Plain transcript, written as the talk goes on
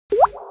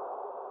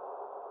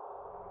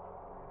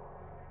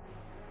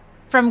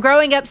From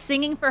growing up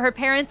singing for her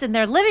parents in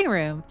their living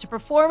room to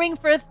performing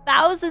for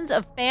thousands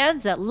of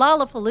fans at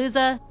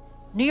Lollapalooza,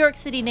 New York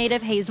City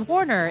native Hayes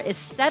Warner is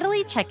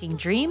steadily checking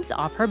dreams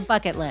off her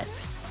bucket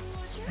list.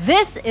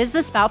 This is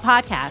the Spout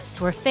Podcast,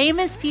 where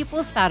famous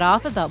people spout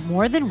off about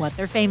more than what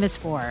they're famous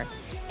for.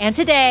 And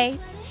today,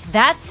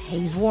 that's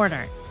Hayes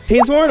Warner.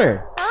 Hayes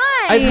Warner.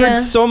 Hi. I've heard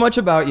so much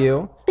about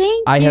you.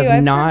 Thank I you.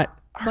 have not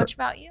heard much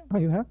about you. Oh,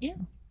 you have? Yeah.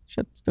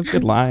 Shit, that's a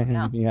good lie.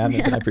 No. You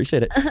haven't, but I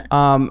appreciate it.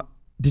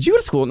 Did you go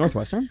to school at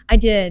Northwestern? I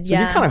did, so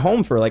yeah. you're kind of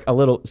home for like a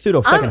little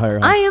pseudo second hire.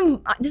 I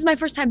am. This is my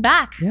first time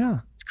back.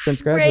 Yeah. It's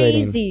Since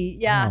graduating. crazy.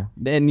 Yeah. Wow.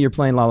 And you're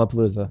playing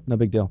Lollapalooza. No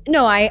big deal.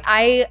 No,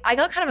 I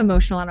got kind of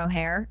emotional at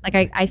O'Hare.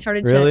 Like I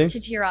started Really? to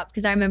tear up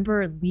because I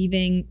remember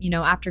leaving,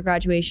 after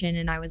graduation,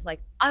 and I was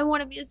like, I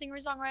want to be a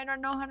singer-songwriter. I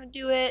know how to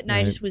do it. And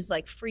I just was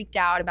like freaked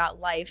out about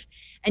life.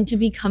 And to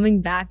be coming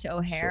back to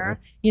O'Hare,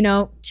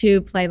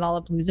 to play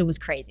Lollapalooza was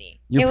crazy.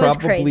 You're it was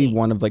probably crazy.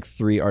 one of like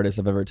 3 artists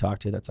I've ever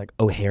talked to that's like,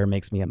 O'Hare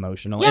makes me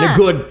emotional in a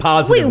good,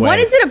 positive way. Wait, what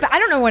is it about? I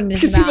don't know what it is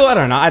Because about. people, I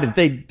don't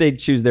know, they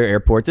choose their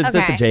airports. It's a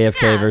Okay.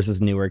 JFK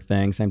versus Newark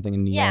thing. Same thing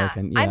in New York.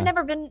 And, I've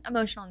never been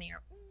emotional in the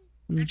airport.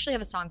 I actually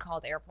have a song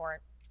called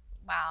Airport.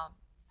 Wow.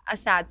 A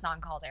sad song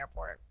called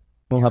Airport.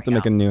 We'll have to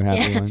make a new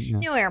happy one. Yeah.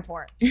 New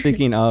Airport.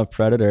 Speaking of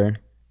Predator,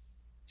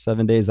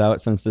 7 days out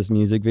since this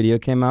music video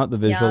came out, the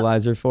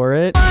visualizer for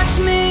it. Watch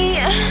me,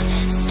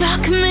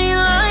 stalk me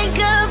like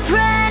a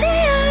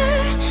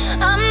predator.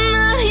 I'm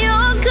not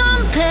your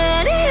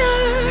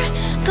competitor,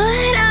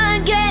 but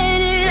I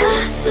get it.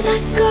 I was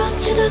that girl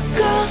to the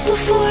girl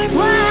before.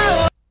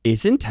 Wow.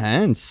 It's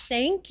intense.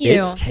 Thank you.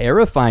 It's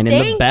terrifying in the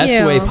Thank best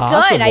you. way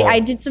possible. Good. I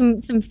did some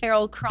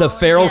feral crawling. The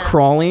feral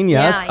crawling,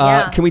 yes.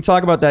 Yeah. Can we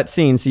talk about that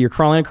scene? So you're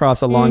crawling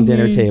across a long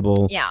dinner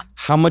table. Yeah.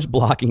 How much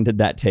blocking did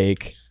that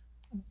take?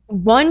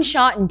 One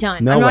shot and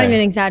done. No I'm not way.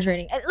 even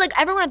exaggerating. Like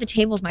everyone at the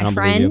table is my don't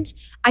believe you. friend.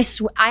 I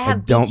swear I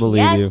have don't BTS.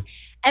 believe you.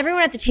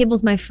 Everyone at the table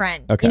is my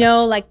friend. Okay.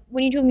 Like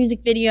when you do a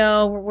music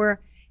video where we're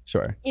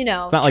Sure. it's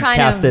It's not like trying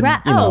casted, to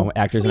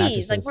actors and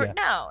please. actresses. Like yeah.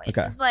 no, it's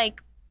Okay. just like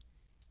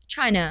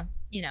trying to,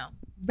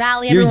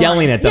 rally You're everyone.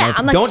 yelling at them. Yeah, like,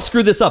 I'm like, don't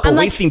screw this up. We're I'm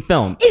like, wasting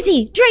film.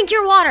 Izzy, drink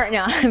your water.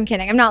 No, I'm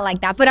kidding. I'm not like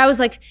that. But I was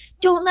like,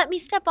 don't let me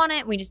step on it.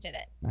 And we just did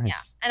it.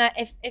 Nice. Yeah.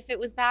 And if it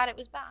was bad, it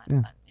was bad.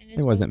 Yeah. But it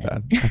It wasn't bad.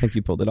 I think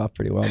you pulled it off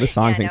pretty well. This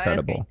song's Yeah, no, it was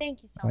incredible. great.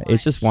 Thank you so Right. much.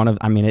 It's just one of,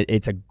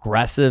 it's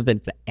aggressive.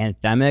 It's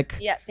anthemic.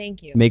 Yeah,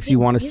 thank you. Makes you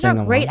want to These sing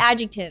are great along.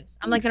 adjectives.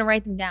 I'm like gonna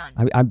write them down.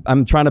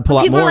 I'm trying to pull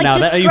out People more are now.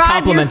 like, That you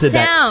describe your complimented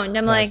that. sound.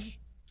 I'm like, Yes.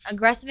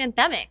 aggressive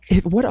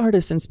anthemic. What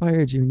artist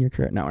inspired you in your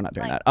career? No, we're not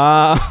doing Like,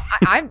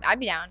 that. I'd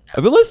be down.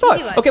 No. But let's talk.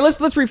 Easy one. Okay, let's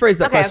rephrase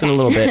that Okay, question okay.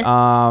 a little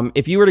bit.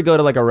 If you were to go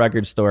to like a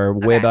record store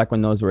way Okay. back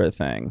when those were a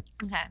thing,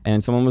 Okay.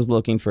 and someone was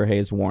looking for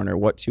Hayes Warner,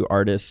 what 2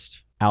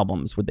 artist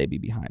albums would they be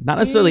behind? Not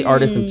necessarily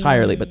artists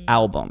entirely, but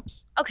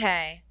albums.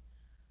 Okay.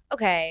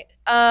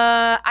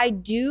 I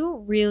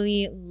do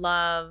really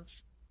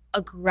love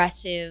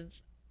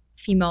aggressive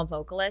female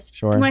vocalists.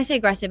 Sure. And when I say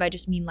aggressive, I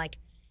just mean like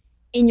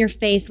in your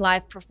face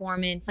live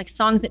performance, like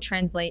songs that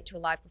translate to a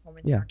live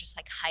performance and Yeah. are just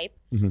like hype.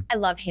 Mhm. I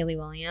love Hayley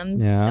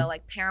Williams. Yeah. So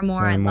like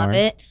Paramore, I love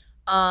it.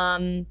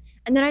 And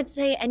then I'd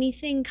say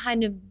anything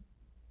kind of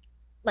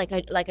like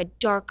a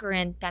darker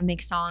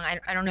anthemic song.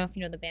 I don't know if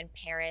you know the band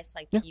Paris,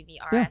 like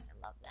PVRS.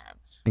 I love them.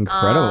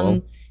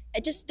 Incredible.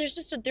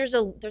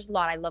 There's a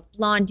lot. I love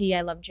Blondie.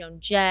 I love Joan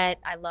Jett.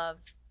 I love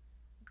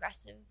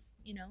aggressive.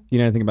 You know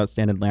anything about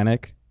Stand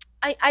Atlantic?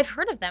 I've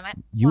heard of them.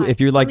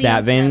 If you're like What are we that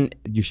into vein,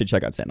 them? you should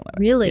check out Stand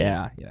Atlantic. Really?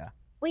 Yeah.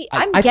 Wait,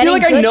 I feel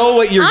like I know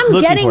what you're looking for.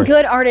 I'm getting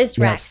good artist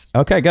Yes. recs.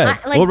 Okay, good.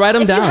 We'll write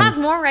them down. If you have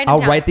more, write them I'll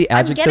down. write the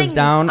adjectives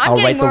down. I'm I'll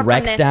getting write the more from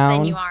recs this down.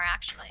 than you are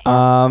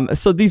actually.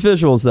 So the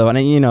visuals though,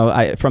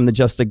 and from the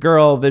Just a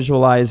Girl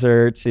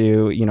visualizer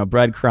to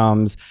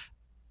breadcrumbs,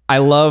 I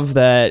love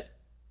that.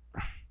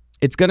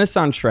 It's gonna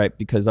sound trite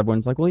because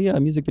everyone's like, well, yeah, a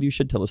music video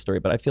should tell a story,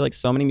 but I feel like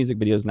so many music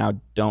videos now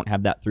don't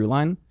have that through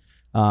line.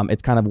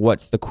 It's kind of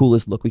what's the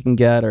coolest look we can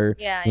get, or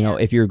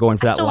if you're going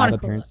for that live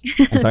appearance.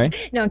 I'm sorry.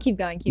 No, keep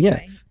going. Keep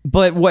going.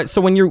 But so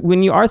when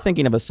you are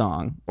thinking of a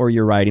song or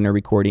you're writing or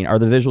recording, are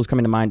the visuals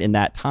coming to mind in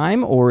that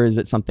time, or is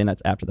it something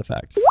that's after the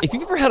fact? If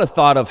you've ever had a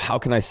thought of how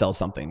can I sell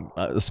something,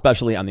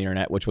 especially on the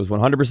internet, which was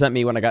 100%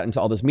 me when I got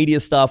into all this media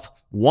stuff,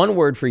 one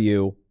word for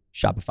you: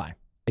 Shopify.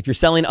 If you're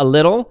selling a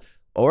little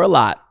or a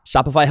lot,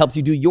 Shopify helps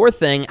you do your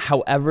thing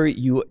however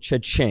you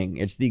cha-ching.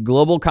 It's the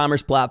global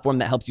commerce platform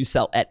that helps you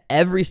sell at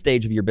every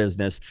stage of your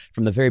business,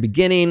 from the very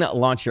beginning,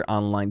 launch your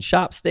online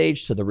shop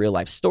stage, to the real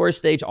life store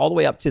stage, all the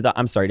way up to the,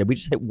 I'm sorry, did we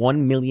just hit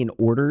 1 million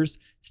orders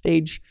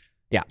stage?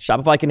 Yeah,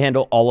 Shopify can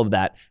handle all of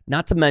that.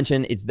 Not to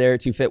mention, it's there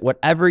to fit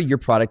whatever your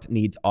product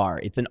needs are.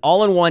 It's an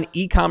all-in-one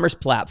e-commerce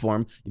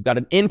platform. You've got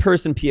an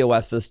in-person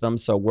POS system,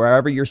 so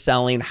wherever you're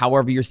selling,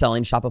 however you're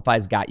selling,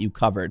 Shopify's got you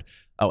covered.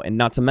 Oh, and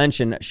not to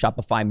mention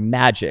Shopify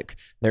Magic,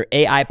 their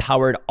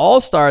AI-powered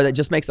all-star that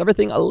just makes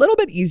everything a little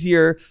bit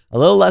easier, a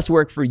little less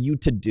work for you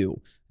to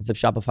do. As if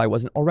Shopify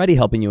wasn't already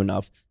helping you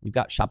enough, you've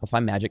got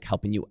Shopify Magic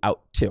helping you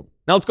out too.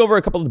 Now let's go over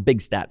a couple of the big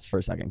stats for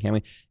a second, can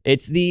we?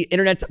 It's the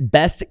internet's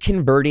best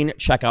converting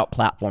checkout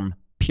platform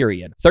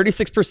period.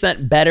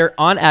 36% better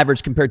on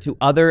average compared to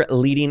other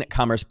leading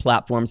commerce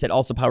platforms. It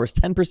also powers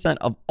 10%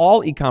 of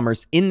all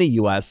e-commerce in the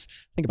US.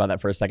 Think about that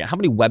for a second. How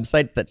many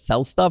websites that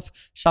sell stuff?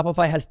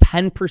 Shopify has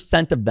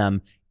 10% of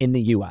them in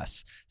the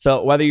US.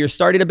 So whether you're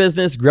starting a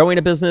business, growing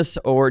a business,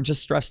 or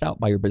just stressed out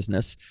by your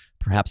business,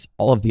 perhaps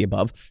all of the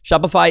above,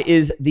 Shopify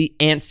is the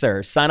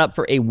answer. Sign up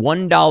for a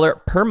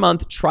 $1 per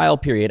month trial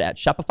period at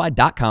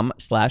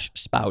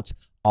shopify.com/spout,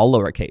 all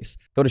lowercase.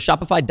 Go to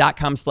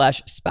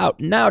shopify.com/spout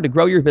now to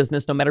grow your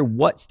business no matter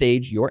what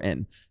stage you're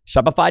in.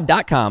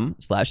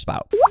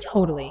 Shopify.com/spout.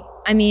 Totally.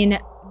 I mean,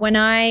 when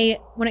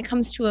it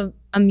comes to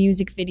a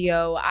music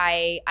video,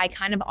 I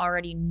kind of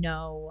already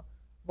know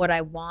what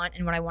I want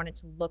and what I want it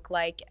to look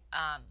like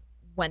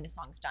when the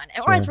song's done,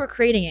 or as we're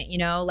creating it, you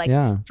know, like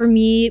for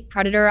me,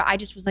 Predator, I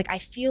just was like, I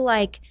feel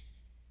like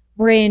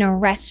we're in a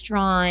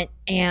restaurant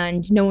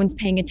and no one's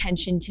paying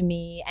attention to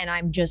me and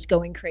I'm just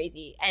going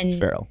crazy and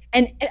Feral.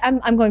 And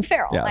I'm going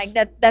feral. Yes.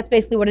 Like that's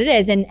basically what it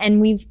is. And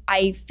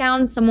I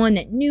found someone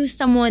that knew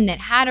someone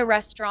that had a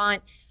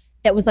restaurant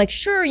that was like,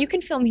 sure, you can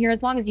film here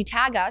as long as you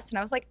tag us. And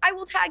I was like, I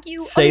will tag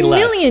you a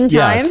million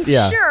times,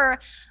 sure.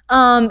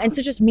 And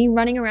so just me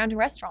running around a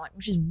restaurant,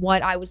 which is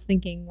what I was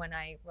thinking when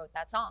I wrote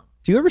that song.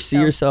 Do you ever see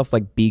yourself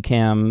like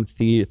B-cam,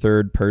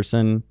 third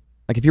person?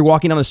 Like if you're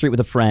walking down the street with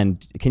a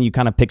friend, can you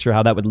kind of picture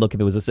how that would look if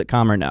it was a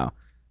sitcom or no?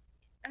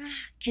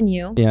 Can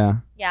you? Yeah.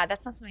 Yeah,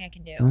 that's not something I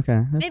can do.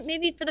 Okay.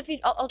 Maybe for the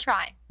future, I'll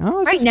try.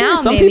 Oh, right now,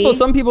 some maybe.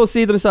 People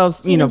see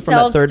themselves, you know, from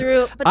that third.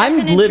 But that's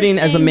I'm living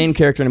as a main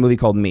character in a movie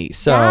called Me,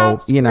 so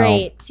that's you know.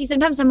 Great. See,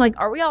 sometimes I'm like,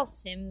 are we all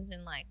Sims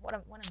and like, what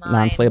am I?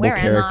 Non-playable Where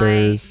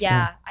characters. Am I?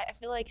 Yeah, I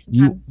feel like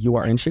sometimes you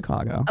are in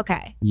Chicago.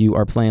 Okay. You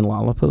are playing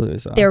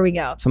Lollapalooza. There we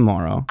go.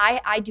 Tomorrow.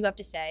 I do have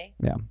to say.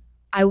 Yeah.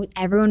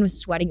 Everyone was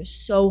sweating. It was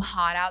so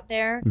hot out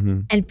there.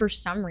 Mm-hmm. And for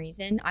some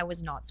reason, I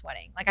was not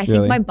sweating. Like, I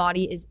Really? think my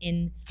body is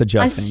in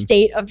a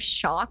state of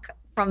shock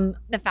from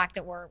the fact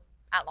that we're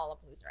at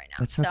Lollapalooza right now.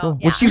 That's so cool.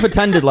 Yeah. Which you've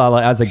attended,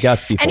 Lala, as a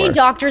guest before. Any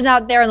doctors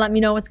out there, let me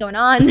know what's going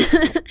on.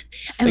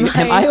 am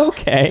I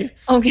okay?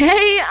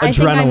 Okay.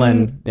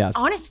 Adrenaline, yes.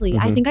 Honestly,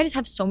 I think I just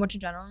have so much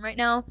adrenaline right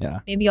now.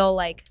 Yeah. Maybe I'll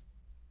like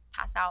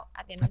pass out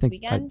at the end of this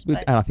weekend.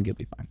 I don't think you'll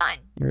be fine. It's fine.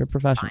 You're a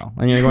professional.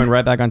 And you're going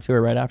right back on tour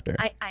right after.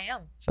 I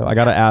am. So I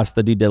got to ask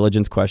the due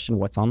diligence question.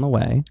 What's on the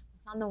way?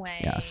 It's on the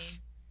way.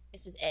 Yes.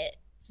 This is it.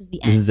 This is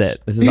the end. This is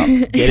it. This is all.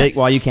 Get it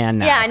while you can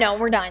now. Yeah, I know.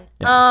 We're done.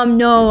 Yeah.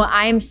 No,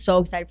 I am so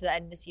excited for the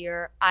end of this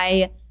year.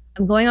 I'm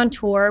going on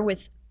tour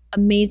with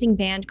amazing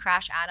band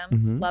Crash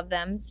Adams. Love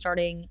them.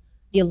 Starting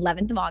the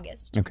 11th of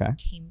August. Okay.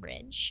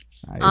 Cambridge.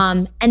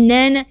 Nice. And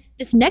then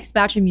this next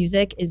batch of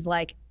music is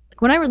like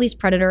when I released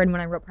Predator and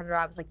when I wrote Predator,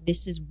 I was like,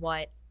 this is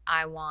what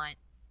I want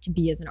to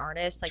be as an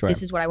artist. Like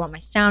this is what I want my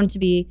sound to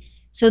be.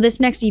 So this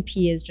next EP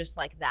is just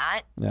like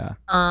that. Yeah.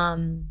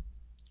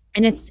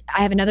 And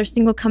I have another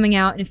single coming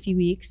out in a few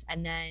weeks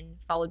and then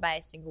followed by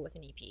a single with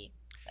an EP.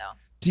 So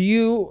do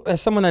you,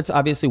 as someone that's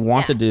obviously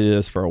wanted to do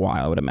this for a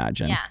while, I would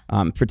imagine,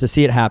 Yeah. To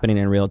see it happening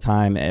in real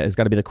time has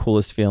got to be the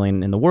coolest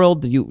feeling in the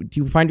world. Do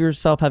you find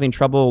yourself having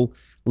trouble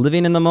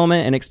living in the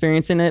moment and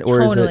experiencing it?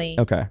 Or Totally. Is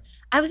it okay?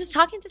 I was just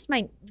talking to this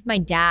with my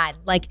dad.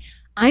 Like,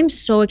 I'm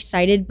so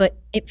excited, but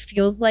it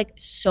feels like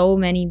so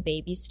many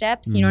baby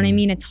steps. You know what I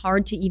mean? It's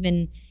hard to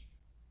even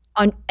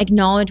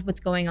acknowledge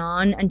what's going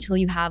on until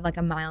you have like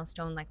a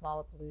milestone like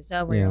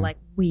Lollapalooza where you're like,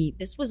 wait,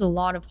 this was a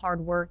lot of hard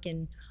work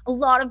and a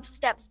lot of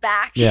steps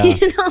back. Yeah.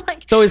 You know,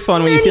 like it's always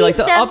fun when you see like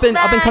the up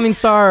and coming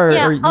star.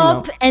 Yeah, or, you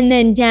up know. and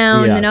then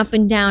down and Yes. up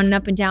and down and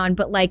up and down.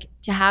 But like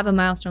to have a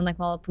milestone like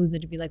Lollapalooza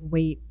to be like,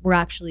 wait, we're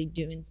actually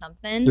doing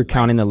something. You're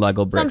counting the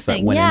Lego bricks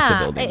that went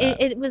into building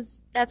that. It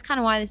was, that's kind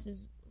of why this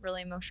is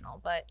really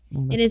emotional, but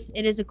it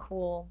is a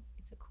cool,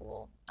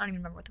 I don't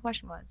even remember what the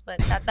question was, but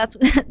that's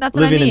what I mean.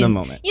 Living in the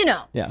moment. You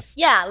know. Yes.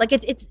 Yeah, like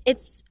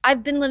it's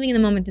I've been living in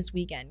the moment this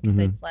weekend because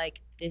it's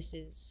like, this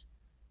is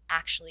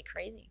actually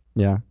crazy.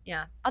 Yeah.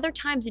 Yeah. Other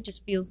times it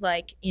just feels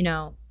like, you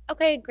know,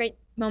 okay, great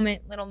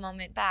moment, little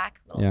moment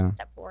back, little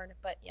step forward.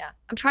 But yeah,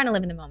 I'm trying to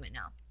live in the moment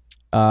now.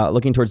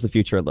 Looking towards the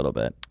future a little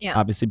bit. Yeah.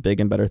 Obviously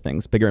bigger and better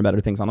things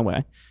on the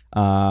way.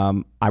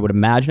 I would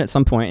imagine at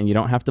some point, and you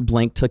don't have to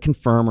blink to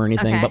confirm or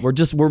anything, but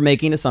we're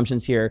making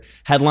assumptions here.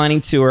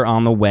 Headlining tour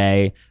on the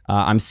way.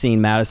 I'm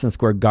seeing Madison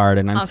Square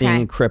Garden. I'm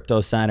seeing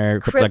Crypto Center,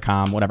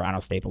 Crypto.com, whatever, I don't know,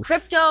 Staples.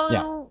 Crypto.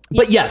 Yeah.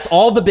 But yes,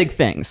 all the big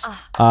things.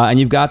 And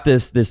you've got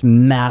this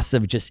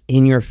massive, just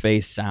in your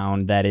face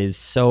sound that is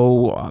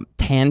so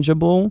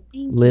tangible,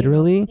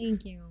 literally.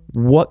 Thank you.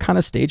 What kind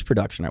of stage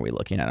production are we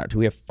looking at? Do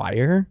we have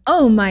fire?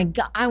 Oh my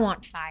God, I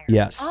want fire.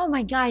 Yes. Oh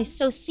my God,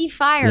 so see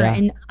fire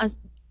and us.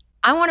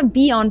 I want to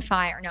be on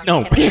fire. No,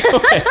 I'm just kidding.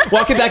 Okay.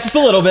 Walk it back just a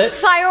little bit.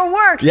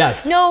 Fireworks.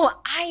 Yes. No,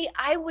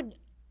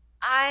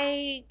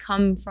 I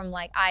come from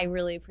like, I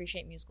really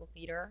appreciate musical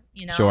theater,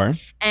 you know? Sure.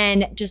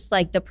 And just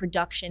like the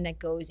production that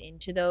goes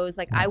into those.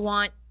 Like I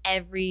want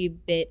every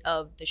bit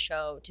of the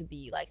show to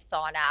be like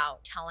thought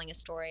out, telling a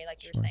story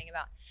like you were saying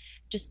about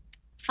just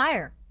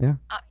fire. Yeah.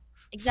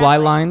 Exactly. Fly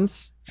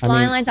lines.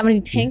 Fly lines. I'm going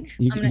to be Pink.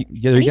 There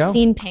you go. Have you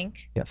seen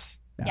Pink? Yes.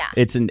 Yeah.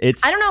 It's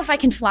I don't know if I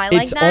can fly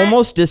like it's that.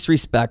 almost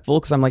disrespectful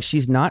because I'm like,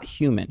 she's not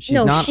human. She's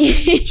No, not.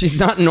 She's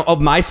not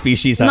of my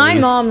species. At My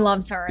least. mom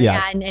loves her.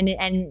 Yes. Yeah,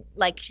 and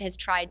like has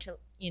tried to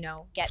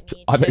get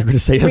me. I bet you're gonna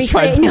say has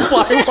tried to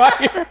fly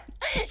wire.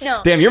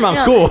 No. Damn, your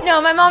mom's cool.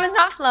 No, my mom has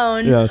not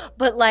flown. Yes.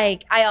 But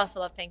like, I also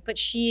love Pink. But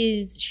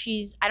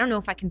she's. I don't know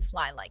if I can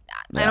fly like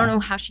that. Yeah. I don't know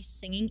how she's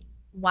singing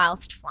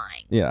whilst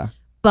flying. Yeah.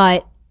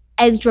 But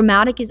as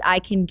dramatic as I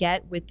can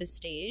get with the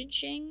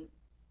staging,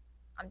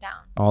 I'm down.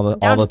 All the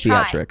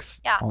theatrics.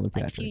 Yeah. All the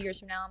like a theatrics. few years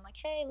from now, I'm like,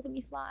 hey, look at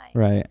me fly.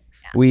 Right.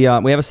 Yeah. We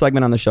have a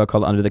segment on the show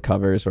called Under the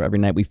Covers, where every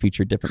night we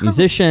feature different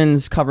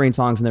musicians covering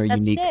songs and their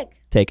That's unique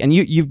sick. take. And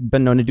you've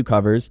been known to do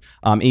covers,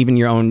 even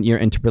your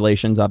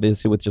interpolations,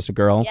 obviously, with Just a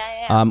Girl.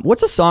 Yeah.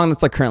 What's a song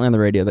that's like currently on the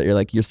radio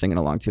that you're singing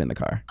along to in the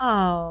car?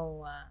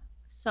 Oh,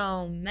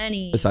 so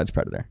many. Besides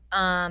Predator.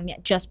 Yeah,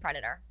 just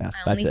Predator. Yes,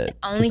 I that's it.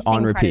 Only Just sing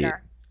on repeat.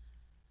 Predator.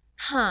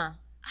 Huh.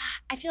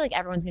 I feel like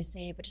everyone's gonna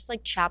say it, but just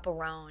like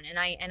Chaperone,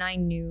 and I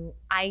knew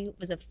I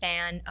was a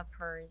fan of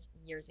hers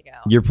years ago.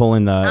 You're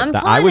pulling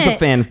I was a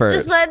fan first.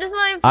 Just let me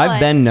play. I've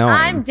been known.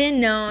 I've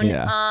been known.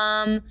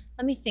 Yeah.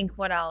 Let me think.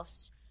 What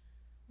else?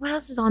 What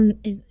else is on?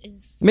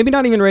 Is Maybe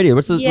not even radio.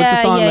 What's the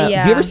song that?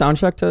 Do you ever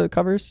soundtrack to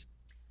covers?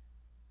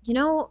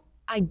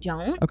 I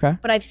don't. Okay.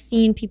 But I've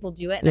seen people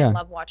do it, and I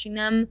love watching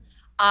them.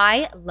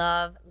 I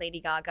love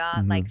Lady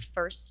Gaga, like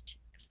first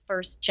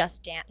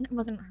Just Dance. It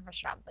wasn't her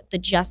first job, but the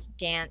Just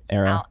Dance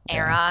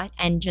era,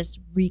 and just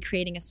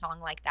recreating a song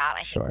like that,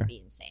 I think would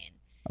be insane.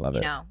 I love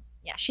it.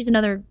 Yeah, she's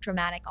another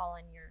dramatic, all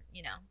in your,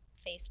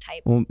 face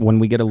type. Well, when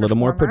we get a little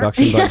more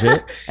production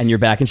budget and you're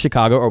back in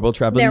Chicago, or we'll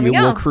travel to you,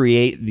 we'll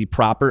create the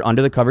proper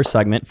Under the Cover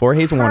segment for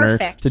Hayes Warner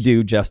to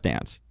do Just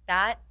Dance.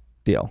 That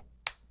deal.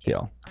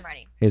 I'm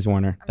ready. Hayes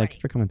Warner, thank you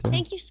for coming through.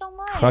 Thank you so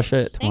much. Crush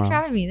it. Thanks for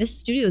having me. This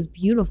studio is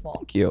beautiful.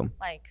 Thank you.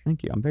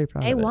 Thank you. I'm very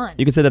proud of it. A1.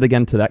 You can say that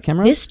again to that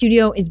camera. This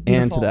studio is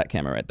beautiful. And to that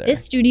camera right there.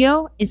 This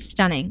studio is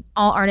stunning.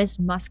 All artists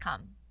must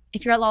come.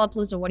 If you're at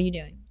Lollapalooza, what are you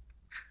doing?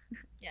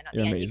 You're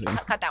amazing. You can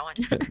cut that one.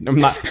 I'm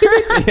not.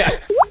 Yeah.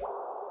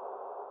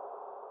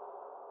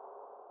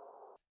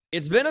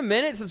 It's been a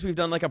minute since we've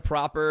done like a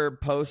proper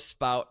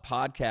post-Spout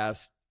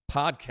podcast.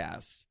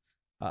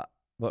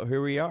 But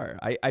here we are.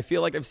 I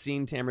feel like I've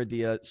seen Tamara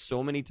Dia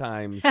so many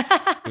times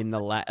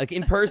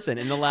in person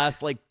in the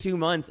last like 2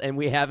 months, and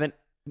we haven't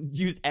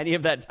used any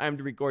of that time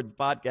to record the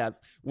podcast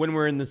when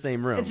we're in the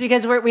same room. It's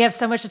because we have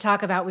so much to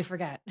talk about, we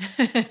forget.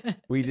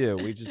 We do.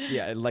 We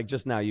just like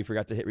just now you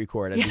forgot to hit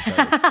record as we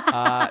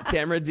started.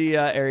 Tamara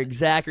Dia, Erik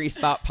Zachary,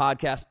 Spout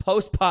podcast,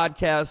 post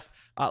podcast.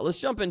 Let's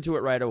jump into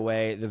it right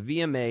away. The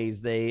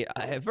VMAs, they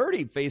have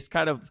already faced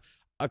kind of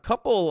a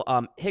couple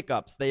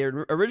hiccups. They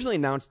originally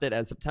announced it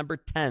as September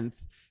 10th,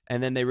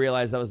 and then they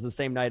realized that was the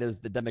same night as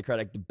the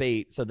Democratic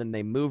debate, so then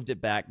they moved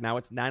it back. Now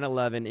it's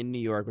 9/11 in New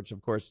York, which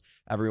of course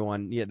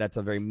that's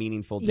a very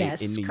meaningful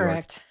date in New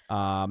York.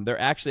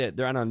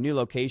 They're on a new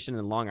location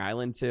in Long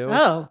Island too.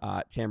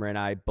 Oh. Tamara and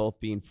I both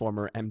being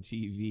former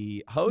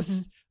MTV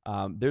hosts.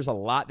 There's a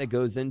lot that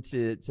goes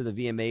into the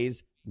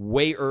VMAs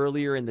way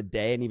earlier in the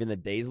day, and even the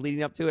days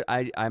leading up to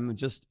it. I'm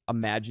just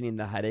imagining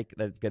the headache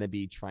that's going to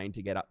be trying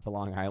to get up to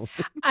Long Island.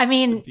 I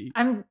mean,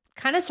 I'm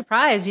kind of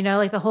surprised,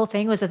 like the whole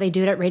thing was that they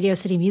do it at Radio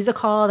City Music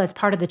Hall. That's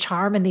part of the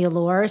charm and the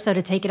allure. So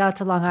to take it out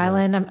to Long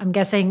Island, I'm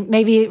guessing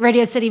maybe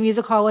Radio City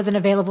Music Hall wasn't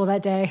available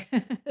that day.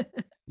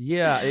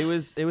 Yeah, it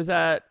was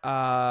at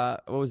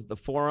what was it, the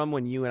Forum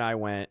when you and I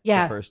went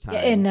the first time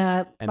in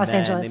Los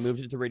Angeles. They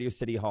moved it to Radio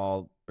City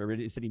Hall or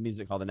Radio City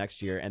Music Hall the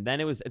next year, and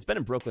then it's been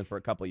in Brooklyn for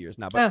a couple of years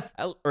now, but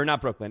or not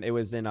Brooklyn. It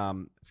was in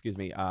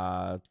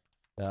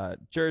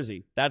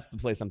Jersey. That's the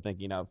place I'm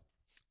thinking of.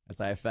 As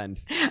I offend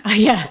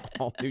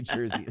all New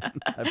Jersey.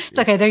 It's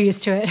okay, they're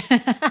used to it.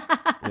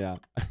 Yeah.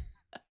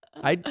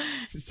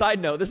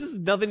 Side note, this has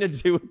nothing to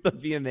do with the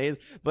VMAs,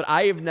 but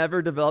I have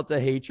never developed a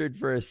hatred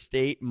for a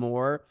state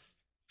more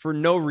for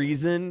no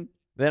reason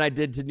than I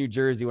did to New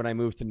Jersey when I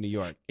moved to New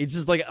York. It's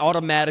just like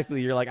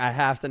automatically you're like, I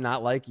have to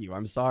not like you.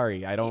 I'm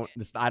sorry. I don't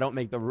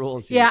make the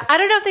rules here. Yeah, I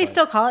don't know if they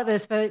still call it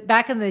this, but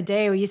back in the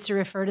day we used to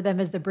refer to them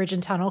as the bridge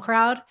and tunnel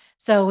crowd.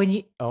 So when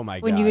you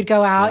would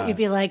go out, you'd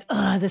be like,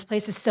 "Oh, this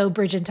place is so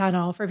bridge and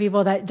tunnel." For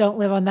people that don't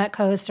live on that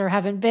coast or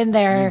haven't been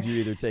there, it means you're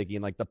either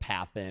taking like the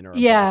path in or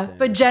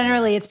but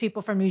generally it's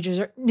people from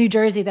New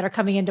Jersey that are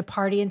coming in to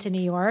party into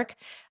New York.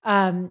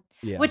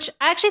 Which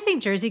I actually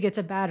think Jersey gets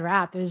a bad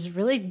rap. There's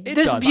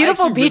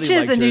beautiful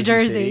beaches in New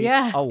Jersey.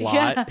 A lot.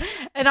 Yeah.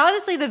 And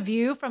honestly, the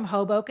view from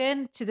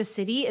Hoboken to the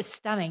city is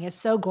stunning. It's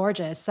so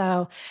gorgeous.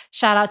 So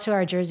shout out to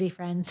our Jersey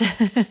friends.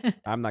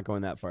 I'm not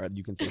going that far.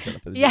 You can say shout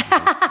out to the Jersey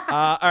friends.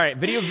 All right.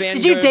 Video Vanguard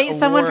Did you date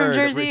someone from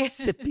Jersey?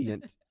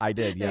 Recipient. I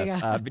did,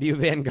 yes. Video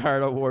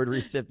Vanguard Award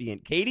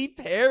recipient Katy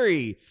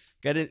Perry.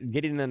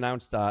 Getting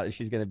announced,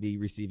 she's going to be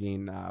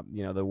receiving,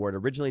 the award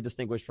originally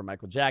distinguished for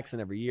Michael Jackson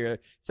every year.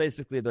 It's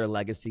basically their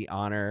legacy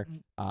honor,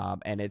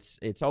 and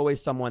it's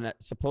always someone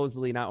that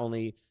supposedly not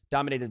only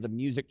dominated the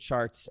music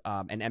charts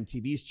and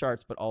MTV's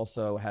charts, but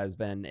also has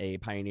been a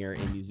pioneer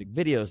in music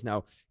videos.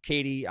 Now,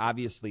 Katy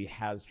obviously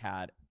has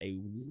had a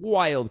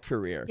wild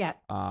career. Yeah.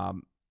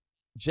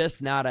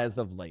 just not as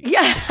of late.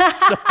 Yeah.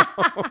 So,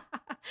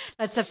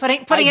 That's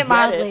putting it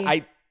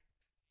mildly.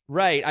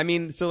 Right. I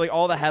mean, so like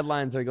all the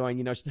headlines are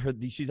going,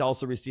 she's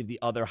also received the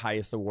other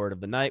highest award of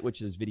the night,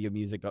 which is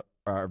music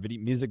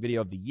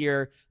video of the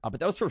year. But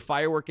that was for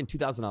Firework in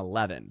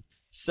 2011.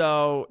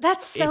 So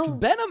it's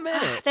been a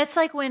minute. That's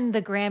like when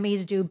the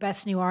Grammys do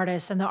Best New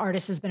Artist and the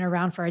artist has been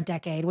around for a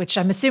decade, which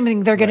I'm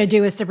assuming they're going to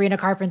do with Sabrina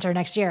Carpenter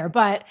next year.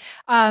 But,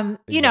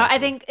 I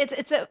think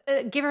it's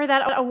give her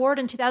that award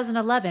in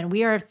 2011.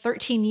 We are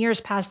 13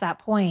 years past that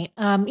point.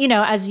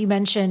 As you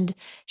mentioned,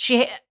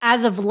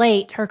 as of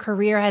late, her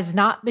career has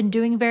not been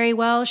doing very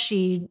well.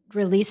 She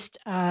released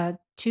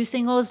 2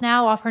 singles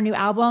now off her new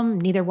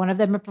album. Neither one of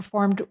them have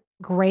performed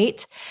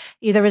great.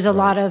 There was a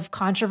lot of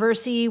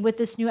controversy with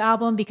this new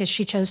album because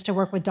she chose to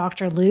work with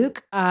Dr.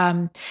 Luke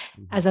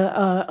as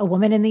a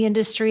woman in the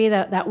industry.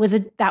 That was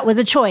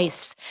a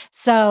choice.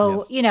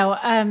 So,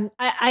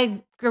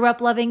 I grew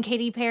up loving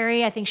Katy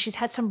Perry. I think she's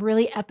had some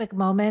really epic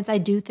moments. I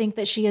do think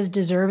that she is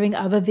deserving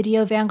of a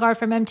Video Vanguard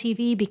from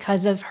MTV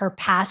because of her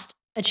past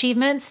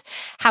achievements.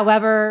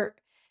 However,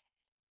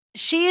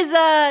 she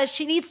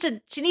needs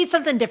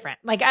something different.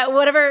 Like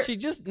whatever. She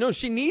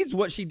needs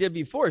what she did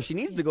before. She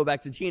needs to go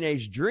back to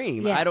Teenage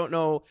Dream. Yeah. I don't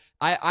know.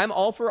 I'm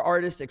all for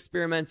artists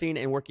experimenting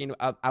and working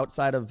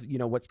outside of,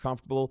 what's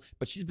comfortable,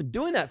 but she's been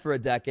doing that for a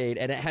decade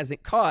and it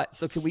hasn't caught.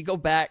 So can we go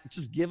back?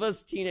 Just give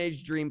us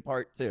Teenage Dream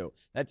Part 2.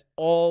 That's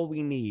all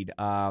we need.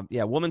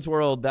 Woman's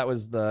World. That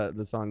was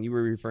the song you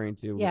were referring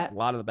to. Yeah. A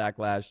lot of the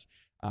backlash.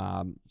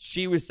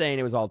 She was saying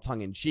it was all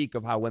tongue in cheek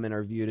of how women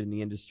are viewed in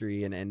the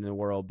industry and in the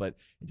world, but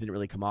it didn't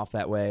really come off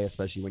that way,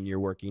 especially when you're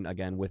working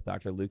again with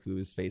Dr. Luke,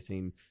 who's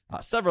facing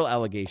several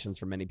allegations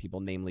from many people,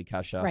 namely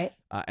Kesha. Right.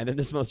 And then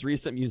this most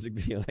recent music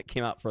video that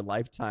came out for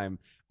Lifetime,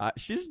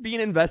 she's being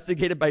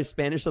investigated by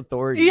Spanish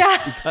authorities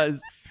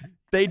because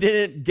they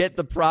didn't get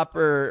the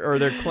proper, or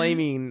they're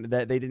claiming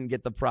that they didn't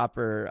get the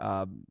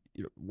proper,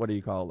 what do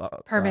you call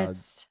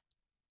permits?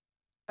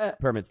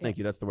 Permits, thank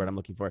you. That's the word I'm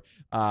looking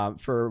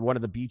for one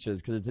of the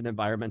beaches because it's an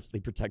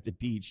environmentally protected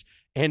beach.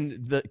 And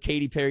the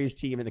Katy Perry's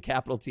team and the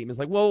Capitol team is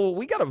like, well,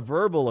 we got a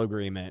verbal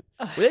agreement.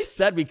 They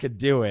said we could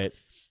do it,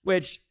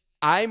 which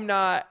I'm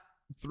not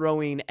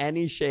throwing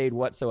any shade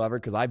whatsoever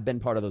because I've been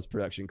part of those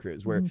production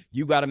crews where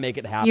you got to make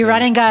it happen. You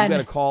run and gun. You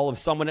got a call of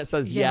someone that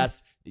says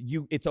yes.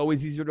 It's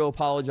always easier to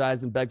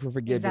apologize and beg for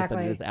forgiveness than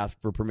it is ask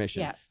for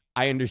permission. Yeah.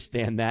 I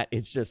understand that.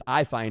 It's just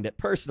I find it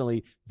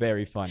personally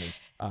very funny.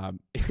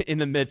 In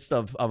the midst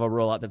of a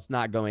rollout that's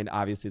not going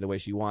obviously the way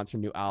she wants. Her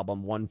new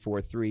album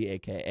 143,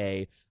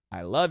 aka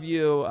I Love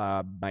You.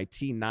 My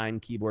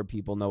T9 keyboard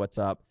people know what's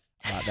up.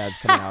 That's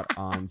coming out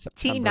on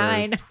September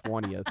T9.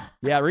 20th.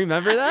 Yeah,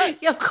 remember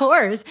that? Yeah, of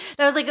course.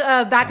 That was like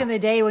back in the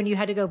day when you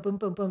had to go boom,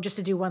 boom, boom just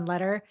to do one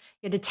letter.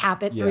 You had to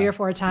tap it 3 or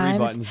 4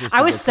 times.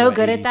 I was so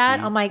good at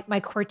that on my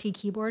QWERTY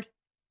keyboard.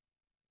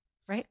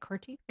 Right?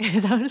 QWERTY?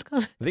 Is that what it's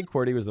called? I think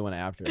QWERTY was the one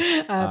after.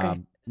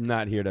 Okay.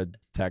 Not here to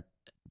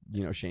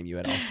shame you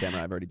at all,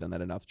 Tamara. I've already done that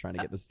enough trying to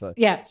get this to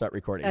start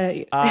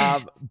recording.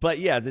 But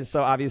yeah,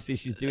 so obviously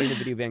she's doing the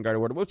Video Vanguard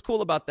Award. What's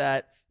cool about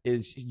that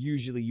is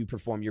usually you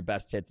perform your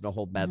best hits in a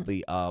whole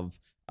medley of,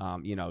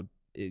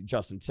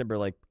 Justin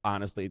Timberlake.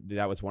 Honestly,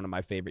 that was one of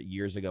my favorite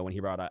years ago when he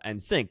brought out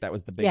NSYNC. That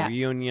was the big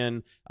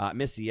reunion.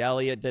 Missy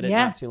Elliott did it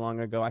not too long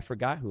ago. I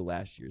forgot who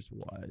last year's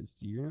was.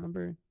 Do you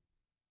remember?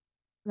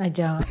 I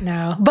don't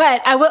know,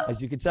 but I will. As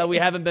you can tell, we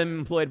haven't been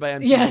employed by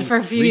MTV. Yes, for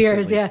a few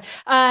years. Yeah.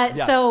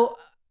 Yes. So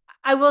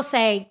I will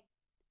say,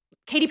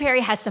 Katy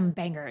Perry has some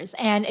bangers,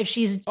 and if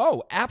she's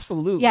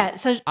absolutely,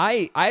 So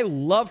I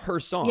love her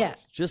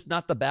songs, just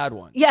not the bad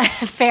ones. Yeah,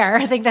 fair.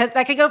 I think that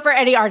could go for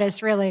any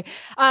artist, really.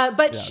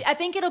 But I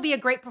think it'll be a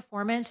great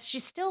performance.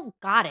 She's still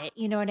got it.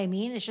 You know what I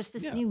mean? It's just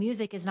this new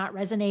music is not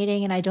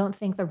resonating, and I don't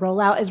think the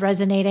rollout is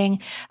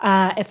resonating.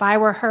 If I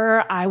were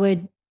her, I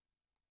would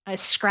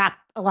scrap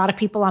a lot of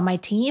people on my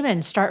team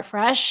and start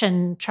fresh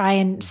and try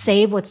and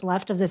save what's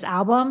left of this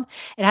album.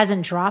 It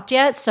hasn't dropped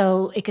yet,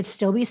 so it could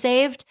still be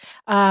saved.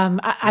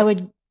 I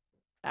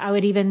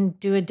would even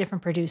do a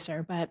different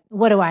producer, but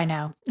what do I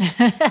know?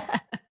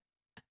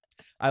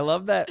 I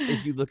love that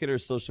if you look at her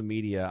social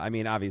media, I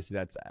mean, obviously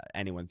that's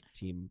anyone's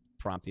team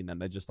prompting them.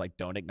 They just like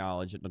don't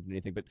acknowledge it, don't do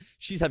anything. But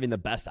she's having the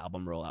best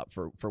album rollout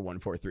for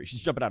 143. She's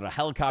jumping out of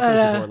helicopters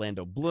with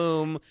Orlando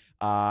Bloom.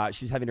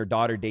 She's having her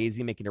daughter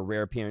Daisy making a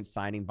rare appearance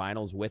signing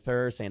vinyls with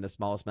her, saying the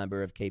smallest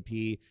member of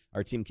KP,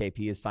 our team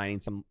KP, is signing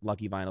some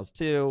lucky vinyls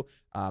too.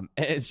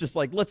 It's just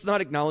like, let's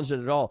not acknowledge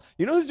it at all.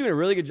 You know who's doing a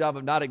really good job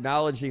of not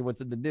acknowledging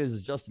what's in the news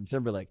is Justin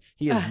Timberlake.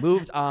 He has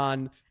moved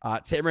on.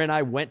 Tamara and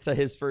I went to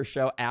his first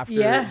show after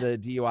the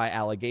DUI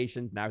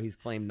allegations. Now he's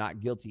claimed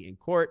not guilty in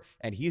court,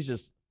 and he's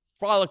just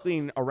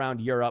frolicking around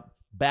Europe,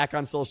 back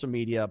on social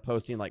media,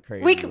 posting like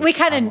crazy.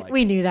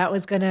 We knew that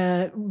was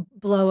gonna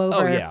blow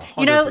over. Oh yeah,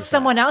 100%.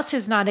 Someone else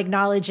who's not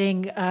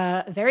acknowledging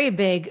a very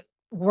big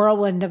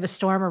whirlwind of a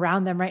storm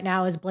around them right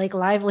now is Blake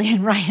Lively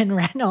and Ryan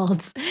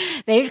Reynolds.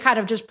 They've kind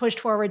of just pushed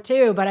forward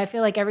too, but I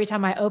feel like every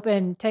time I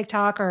open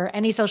TikTok or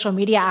any social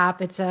media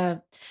app, it's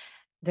a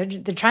they're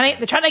trying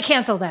to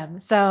cancel them.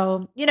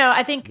 So, you know,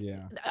 I think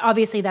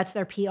obviously that's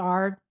their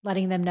PR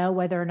letting them know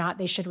whether or not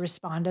they should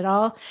respond at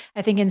all.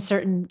 I think in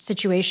certain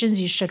situations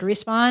you should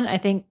respond. I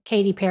think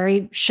Katy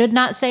Perry should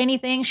not say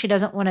anything. She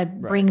doesn't want to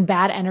bring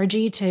bad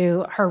energy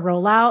to her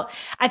rollout.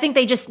 I think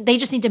they just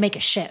need to make a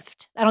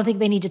shift. I don't think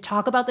they need to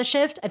talk about the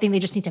shift. I think they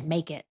just need to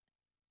make it.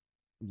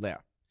 Yeah.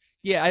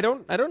 Yeah, I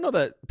don't know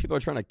that people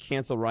are trying to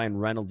cancel Ryan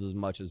Reynolds as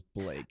much as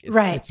Blake.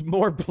 It's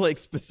more Blake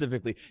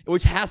specifically,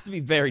 which has to be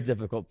very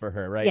difficult for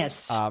her, right?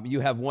 Yes. You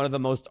have one of the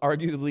most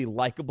arguably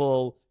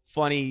likable,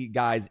 funny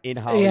guys in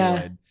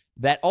Hollywood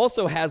that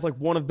also has like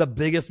one of the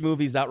biggest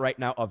movies out right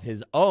now of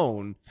his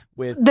own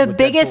with the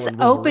biggest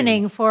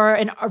opening for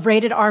a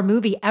rated R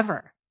movie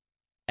ever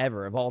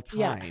of all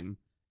time.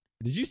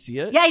 Did you see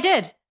it? Yeah, I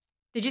did.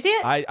 Did you see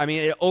it? I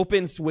mean, it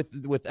opens with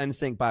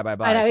NSYNC Bye Bye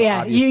Bye. I know, so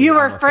yeah. You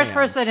were first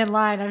person in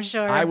line, I'm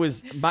sure.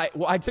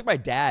 I took my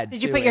dad.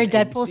 Did you put your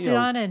Deadpool suit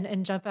on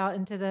and jump out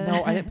into the?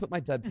 No, I didn't put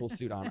my Deadpool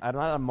suit on. I'm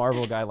not a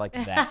Marvel guy like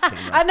that.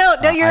 I know.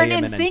 No, you're an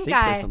NSYNC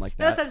guy. Like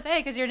that's what I'm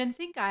saying, because you're an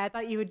NSYNC guy. I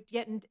thought you would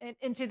get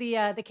into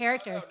the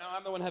character. No,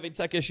 I'm the one having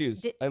tech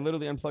issues. I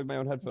literally unplugged my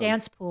own headphones.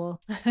 Dance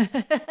pool.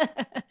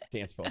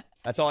 Dance pool.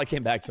 That's all I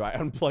came back to. I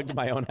unplugged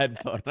my own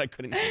headphone. I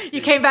couldn't. You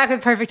came back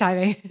with perfect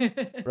timing.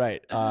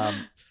 Right.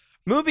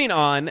 Moving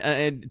on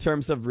in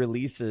terms of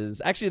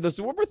releases, actually, there's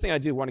one more thing I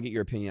do want to get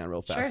your opinion on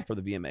real fast for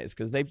the VMAs,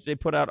 because they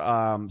put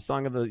out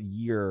Song of the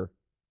Year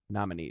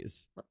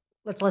nominees.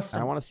 Let's list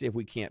them. I want to see if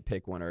we can't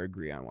pick one or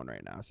agree on one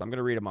right now. So I'm going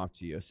to read them off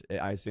to you.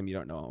 I assume you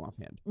don't know them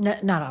offhand. No,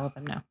 not all of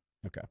them, no.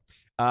 Okay.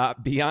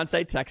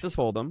 Beyonce, Texas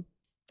Hold'em.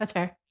 That's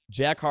fair.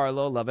 Jack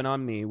Harlow, Lovin'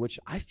 on Me, which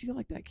I feel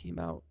like that came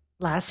out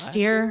last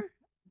year.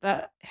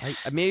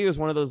 Maybe it was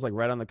one of those like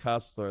right on the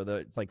cusp, or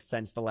it's like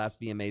since the last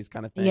VMAs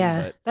kind of thing.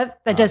 Yeah, but,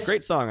 that does.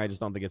 Great song. I just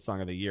don't think it's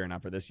Song of the Year,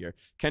 not for this year.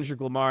 Kendrick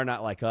Lamar,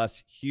 Not Like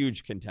Us,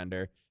 huge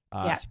contender.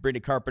 Sabrina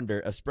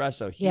Carpenter,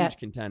 Espresso, huge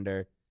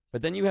contender.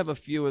 But then you have a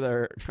few of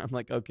their, I'm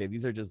like, okay,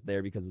 these are just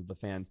there because of the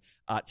fans.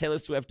 Taylor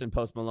Swift and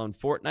Post Malone,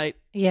 Fortnite.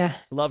 Yeah.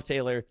 Love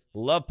Taylor.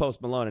 Love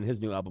Post Malone and his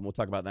new album. We'll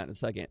talk about that in a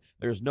second.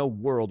 There's no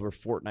world where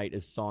Fortnite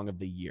is Song of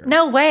the Year.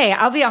 No way.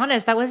 I'll be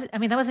honest. That wasn't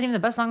even the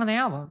best song on the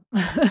album.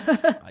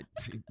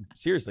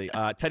 Seriously.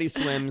 Teddy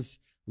Swims,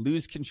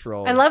 Lose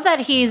Control. I love that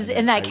he's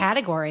in that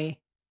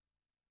category.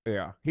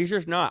 Yeah. He's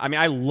just not. I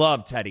mean, I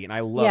love Teddy, and I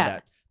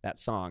love that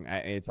song.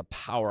 It's a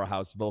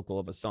powerhouse vocal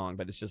of a song,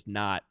 but it's just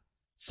not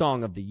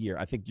Song of the Year.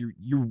 I think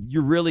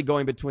you're really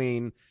going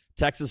between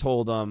Texas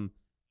Hold'em,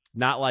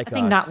 Not Like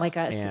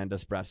Us, and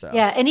Espresso.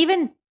 Yeah, and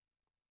even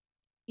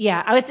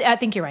I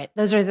think you're right.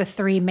 Those are the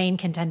three main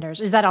contenders.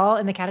 Is that all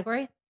in the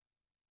category?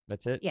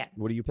 That's it. Yeah.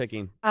 What are you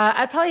picking?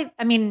 I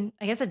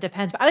guess it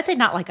depends, but I would say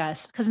Not Like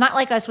Us, because Not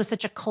Like Us was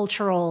such a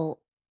cultural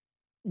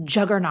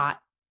juggernaut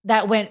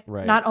that went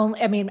not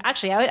only,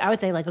 actually, I would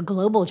say like a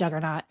global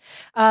juggernaut.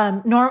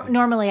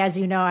 Normally, as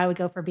you know, I would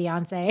go for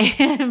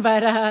Beyonce,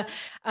 but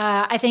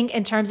I think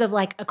in terms of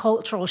like a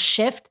cultural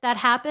shift that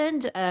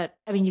happened,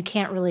 you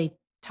can't really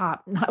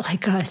top Not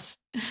Like Us.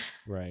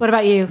 Right. What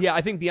about you? Yeah, I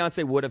think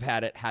Beyonce would have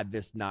had it had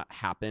this not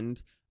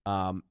happened.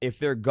 If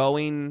they're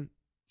going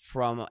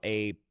from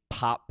a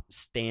pop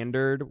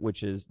standard,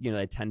 which is,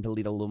 they tend to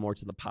lead a little more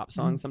to the pop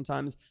song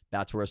sometimes.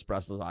 That's where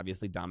Espresso's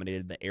obviously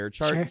dominated the air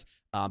charts.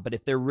 Sure. But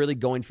if they're really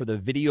going for the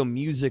Video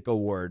Music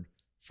Award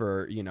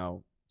for,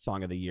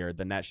 Song of the Year,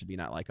 then that should be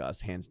Not Like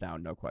Us, hands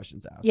down, no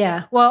questions asked.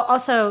 Yeah. Well,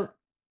 also,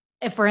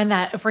 if we're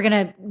going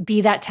to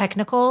be that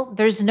technical,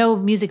 there's no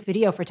music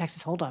video for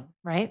Texas Hold'em,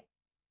 right?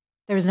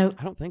 There was no.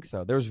 I don't think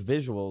so. There was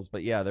visuals,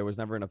 but yeah, there was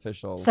never an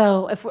official.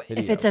 So if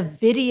it's a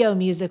Video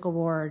Music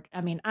Award,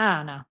 I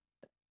don't know.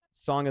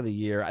 Song of the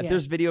Year. Yeah.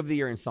 There's Video of the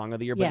Year and Song of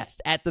the Year, but it's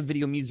at the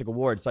Video Music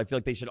Awards, so I feel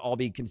like they should all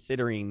be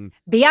considering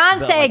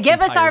Beyonce,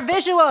 give us our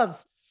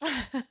visuals.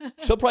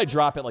 She'll probably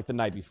drop it like the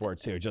night before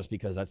too, just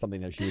because that's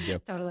something that she would do.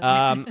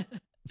 Totally.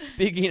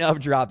 Speaking of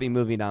dropping,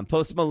 moving on.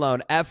 Post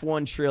Malone,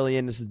 F1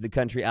 Trillion. This is the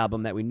country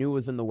album that we knew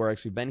was in the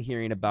works. We've been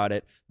hearing about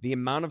it. The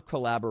amount of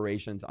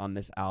collaborations on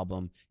this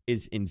album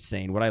is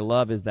insane. What I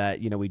love is that,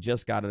 we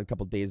just got it a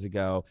couple days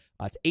ago.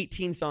 It's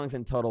 18 songs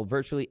in total.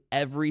 Virtually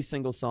every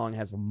single song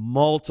has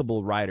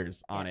multiple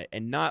writers on it.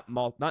 And not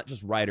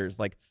just writers.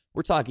 Like,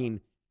 we're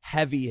talking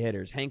heavy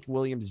hitters. Hank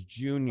Williams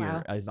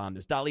Jr. is on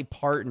this. Dolly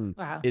Parton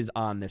is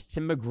on this.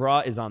 Tim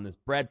McGraw is on this.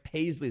 Brad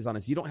Paisley is on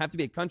this. You don't have to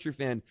be a country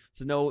fan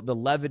to know the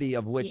levity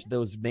of which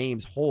those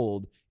names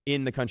hold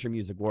in the country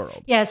music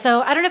world. Yeah,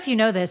 so I don't know if you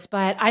know this,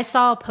 but I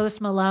saw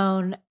Post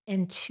Malone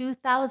in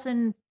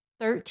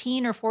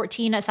 2013 or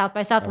 14 at South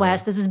by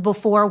Southwest. This is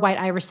before White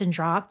Iverson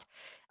dropped.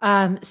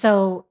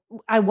 So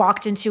I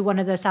walked into one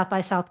of the South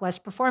by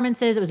Southwest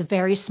performances. It was a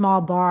very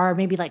small bar,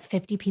 maybe like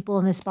 50 people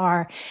in this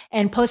bar.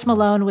 And Post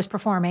Malone was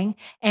performing,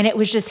 and it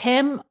was just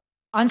him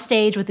on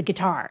stage with the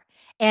guitar.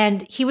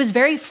 And he was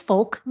very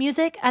folk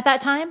music at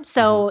that time.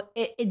 So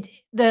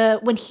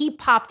when he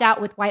popped out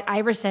with White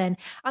Iverson,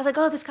 I was like,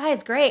 oh, this guy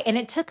is great. And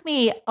it took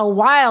me a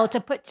while to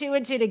put two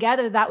and two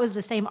together. That was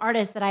the same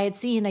artist that I had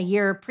seen a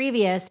year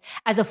previous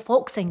as a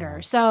folk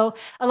singer. So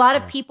a lot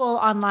of people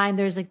online,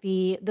 there's like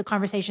the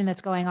conversation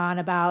that's going on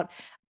about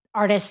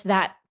artists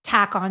that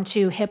tack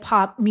onto hip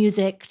hop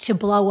music to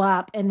blow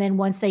up. And then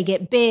once they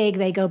get big,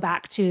 they go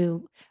back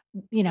to,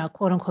 you know,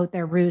 quote unquote,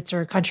 their roots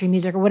or country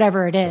music or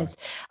whatever it is.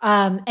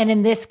 And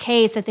in this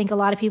case, I think a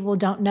lot of people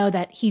don't know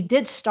that he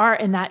did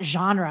start in that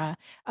genre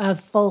of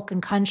folk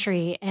and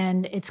country,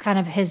 and it's kind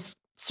of his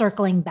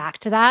circling back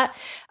to that.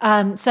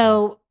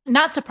 So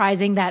not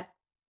surprising that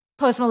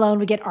Post Malone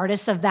would get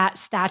artists of that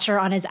stature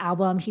on his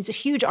album. He's a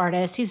huge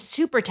artist. He's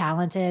super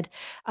talented.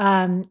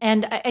 And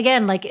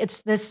again, like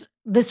it's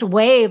this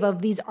wave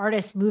of these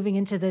artists moving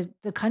into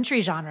the country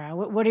genre.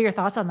 What are your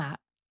thoughts on that?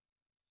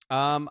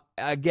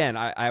 Again,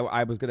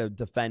 I was going to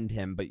defend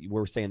him, but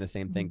we're saying the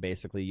same thing,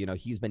 basically. You know,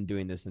 he's been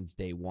doing this since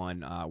day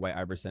one, White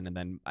Iverson. And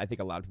then I think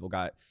a lot of people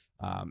got,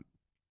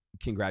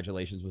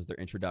 Congratulations was their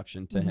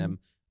introduction to him.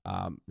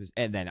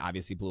 And then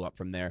obviously blew up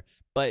from there.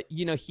 But,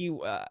 you know,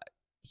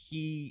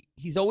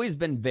 he's always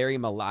been very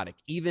melodic,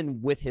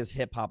 even with his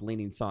hip hop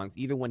leaning songs.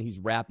 Even when he's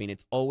rapping,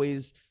 it's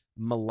always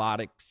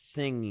melodic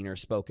singing or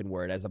spoken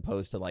word, as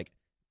opposed to like,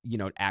 you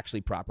know,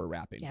 actually proper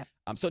rapping. Yep.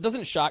 So it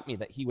doesn't shock me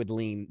that he would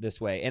lean this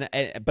way.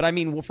 But I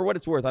mean, well, for what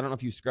it's worth, I don't know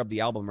if you scrubbed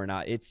the album or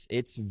not.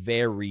 It's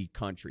very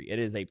country. It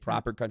is a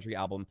proper country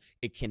album.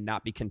 It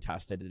cannot be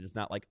contested. It is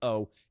not like,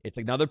 oh, it's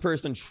another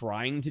person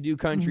trying to do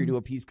country to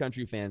appease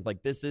country fans.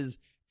 Like, this is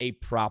a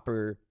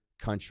proper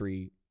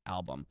country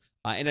album.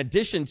 In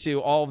addition to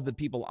all of the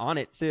people on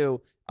it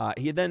too,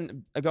 he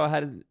then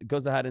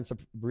goes ahead and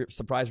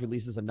surprise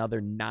releases another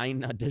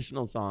 9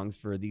 additional songs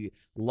for the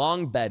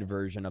long bed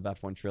version of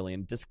F1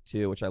 Trillion, Disc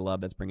 2, which I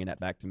love. That's bringing that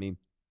back to me,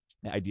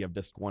 the idea of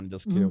Disc 1 and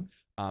Disc 2.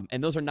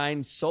 And those are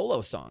 9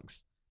 solo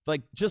songs. It's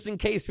like, just in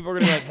case people are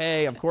going to be like,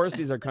 hey, of course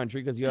these are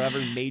country because you have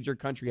every major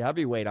country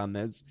heavyweight on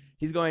this.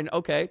 He's going,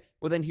 okay,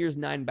 well then here's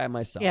 9 by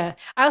myself. Yeah.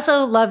 I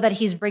also love that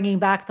he's bringing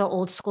back the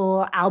old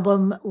school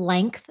album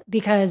length,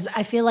 because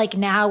I feel like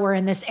now we're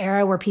in this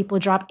era where people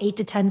drop 8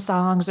 to 10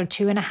 songs or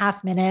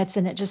 2.5 minutes,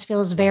 and it just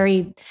feels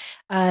very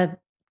fakely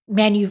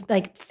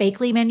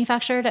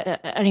manufactured. I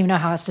don't even know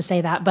how else to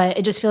say that, but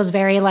it just feels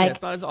very like,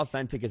 it's not as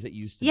authentic as it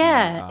used to be.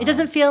 Yeah. It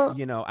doesn't feel,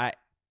 you know,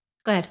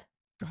 go ahead.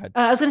 Go ahead.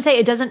 I was going to say,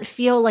 it doesn't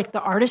feel like the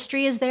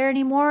artistry is there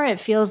anymore. It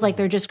feels like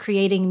they're just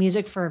creating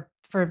music for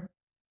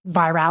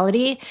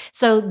virality.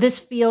 So this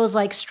feels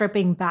like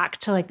stripping back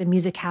to like the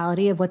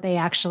musicality of what they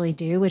actually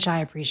do, which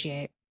I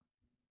appreciate.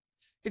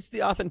 It's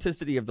the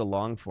authenticity of the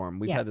long form.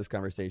 We've had this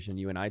conversation,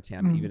 you and I,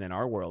 Tam, even in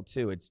our world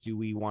too. It's, do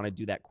we want to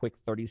do that quick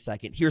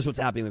 30-second, here's what's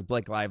happening with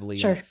Blake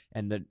Lively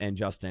and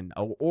Justin,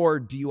 or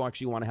do you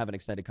actually want to have an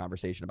extended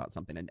conversation about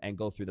something and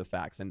go through the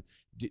facts and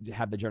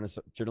have the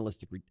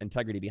journalistic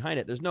integrity behind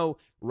it? There's no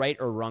right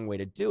or wrong way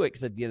to do it,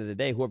 because at the end of the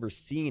day, whoever's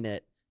seeing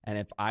it, and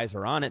if eyes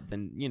are on it,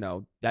 then, you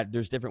know, that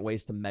there's different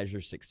ways to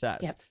measure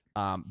success.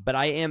 But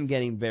I am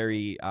getting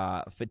very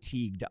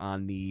fatigued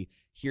on the,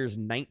 here's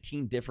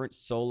 19 different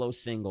solo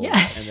singles.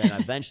 And then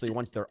eventually,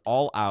 once they're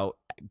all out,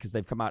 because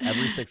they've come out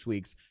every 6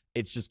 weeks,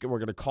 it's just, we're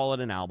going to call it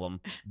an album.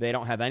 They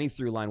don't have any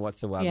through line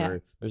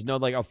whatsoever. There's no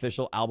like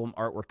official album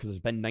artwork because there's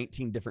been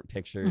 19 different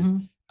pictures.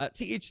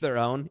 To each their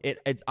own.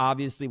 It's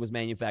obviously was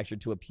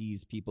manufactured to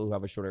appease people who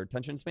have a shorter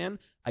attention span.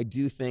 I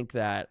do think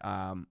that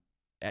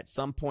at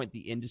some point,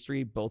 the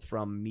industry, both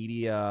from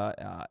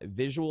media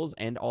visuals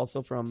and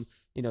also from,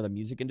 you know, the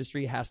music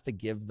industry, has to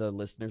give the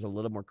listeners a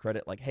little more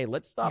credit. Like, hey,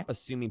 let's stop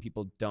assuming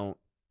people don't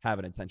have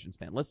an attention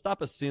span. Let's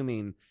stop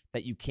assuming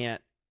that you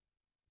can't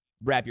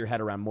wrap your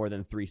head around more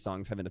than 3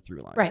 songs having a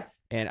through line. Right.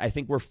 And I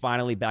think we're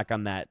finally back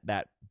on that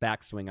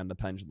backswing on the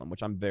pendulum,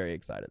 which I'm very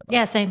excited about.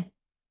 Yeah, same.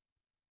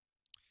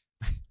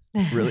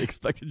 Really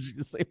expected you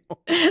to say more.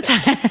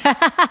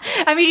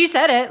 I mean, you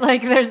said it.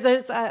 Like, there's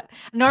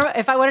normal.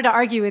 If I wanted to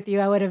argue with you,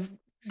 I would have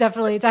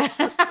definitely done.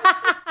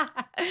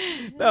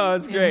 No,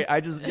 it's great.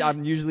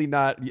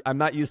 I'm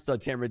not used to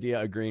Tamara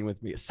agreeing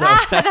with me. So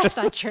that's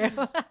not true.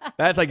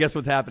 That's, I guess,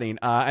 what's happening.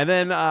 And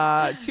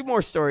then 2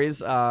 more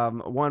stories.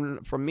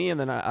 One from me, and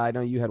then I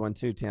know you had one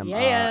too, Tam.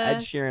 Ed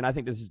Sheeran. I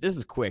think this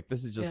is quick.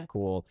 This is just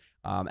cool.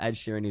 Ed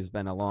Sheeran, he's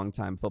been a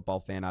long-time football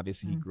fan.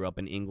 Obviously, he grew up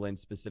in England,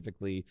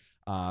 specifically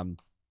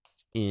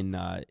in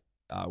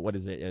what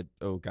is it?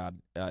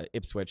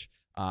 Ipswich.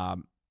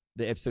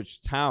 The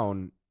Ipswich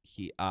town.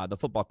 The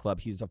football club,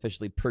 he's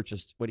officially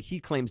purchased what he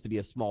claims to be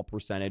a small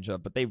percentage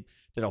of, but they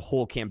did a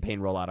whole campaign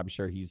rollout. I'm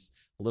sure he's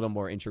a little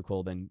more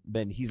integral than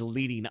he's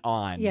leading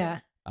on. Yeah.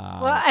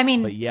 Well, I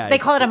mean, they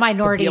call it a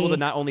minority. To be able to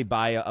not only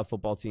buy a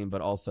football team,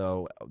 but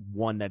also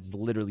one that's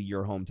literally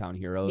your hometown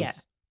heroes. Yeah.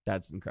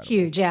 That's incredible.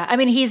 Huge, yeah. I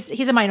mean, he's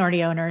a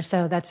minority owner,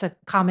 so that's a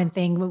common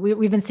thing.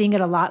 We've been seeing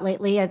it a lot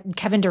lately.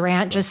 Kevin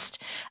Durant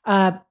just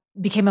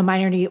became a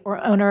minority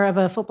or owner of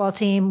a football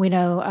team. We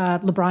know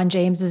LeBron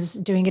James is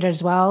doing it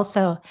as well.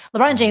 So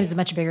LeBron James is a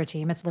much bigger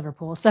team. It's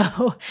Liverpool.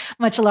 So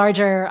much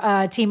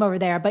larger team over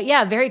there. But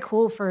yeah, very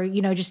cool for,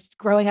 just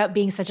growing up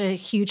being such a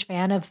huge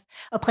fan of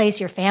a place.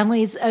 Your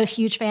family's a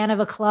huge fan of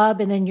a club.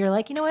 And then you're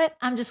like, you know what?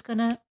 I'm just going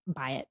to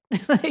buy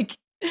it. Like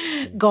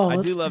goals.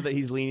 I do love that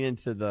he's leaning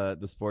into the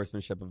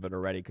sportsmanship of it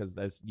already, because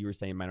as you were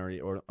saying,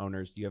 minority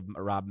owners, you have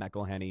Rob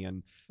McElhenney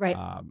and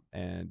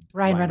and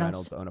Ryan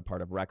Reynolds own a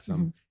part of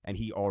Wrexham, and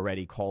he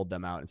already called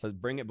them out and says,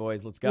 "Bring it,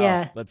 boys, let's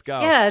go, let's go."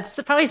 Yeah, it's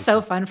probably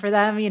so fun for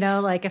them.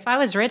 Like if I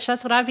was rich,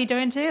 that's what I'd be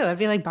doing too. I'd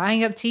be like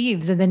buying up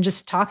teams and then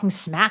just talking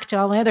smack to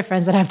all my other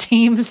friends that have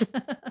teams.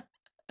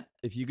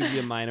 If you could be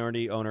a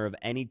minority owner of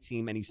any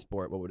team, any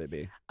sport, what would it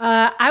be?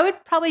 I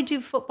would probably do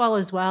football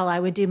as well. I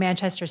would do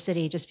Manchester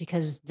City just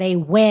because they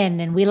win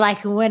and we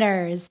like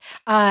winners.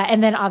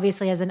 And then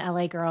obviously as an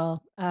LA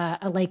girl,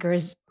 a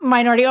Lakers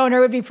minority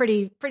owner would be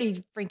pretty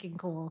freaking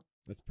cool.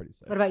 That's pretty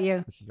sick. What about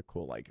you? This is a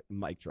cool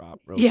mic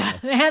drop.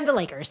 Fast. And the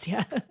Lakers.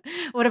 Yeah.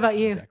 What about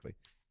you? Exactly.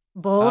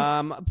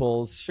 Bulls?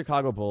 Bulls,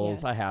 Chicago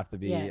Bulls. Yeah. I have to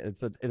be. Yeah.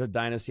 It's a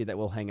dynasty that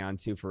we'll hang on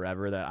to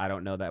forever, that I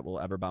don't know that will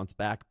ever bounce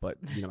back. But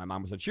my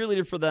mom was a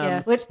cheerleader for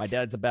them. Yeah. My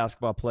dad's a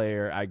basketball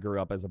player. I grew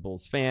up as a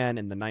Bulls fan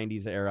in the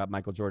 90s era,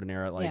 Michael Jordan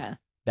era.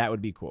 That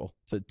would be cool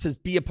to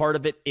be a part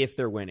of it if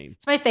they're winning.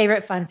 It's my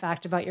favorite fun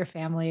fact about your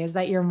family is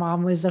that your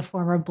mom was a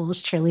former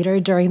Bulls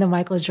cheerleader during the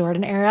Michael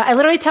Jordan era. I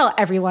literally tell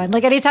everyone,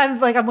 like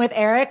anytime I'm with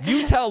Eric.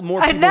 You tell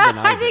more people I know, than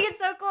I do. I think it's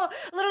so cool.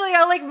 Literally,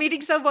 I'm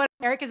meeting someone.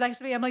 Eric is next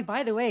to me. I'm like,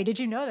 by the way, did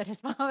you know that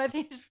his mom? I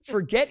think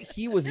Forget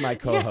he was my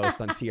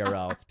co-host on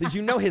TRL. Did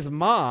you know his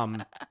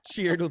mom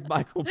cheered with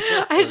Michael?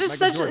 It's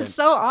just it's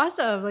so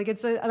awesome. Like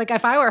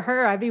if I were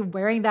her, I'd be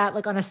wearing that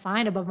on a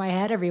sign above my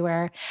head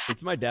everywhere.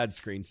 It's my dad's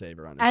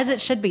screensaver on his as phone.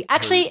 It should be.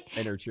 Actually,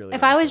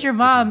 if I was your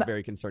mom,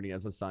 very concerning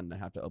as a son to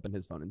have to open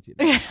his phone and see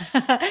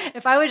that.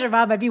 If I was your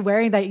mom, I'd be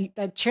wearing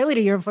that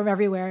cheerleader uniform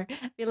everywhere.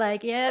 Be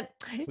like, yep.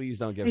 Please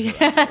don't give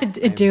her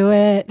do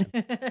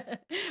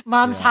it.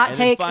 Mom's hot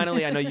take. And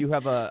finally, I know you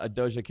have a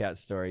Doja Cat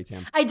story,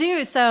 Tam. I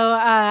do.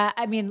 So,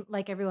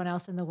 like everyone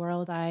else in the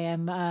world, I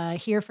am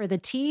here for the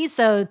tea.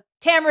 So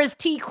Tamara's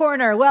Tea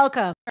Corner,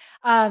 welcome.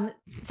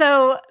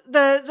 So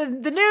the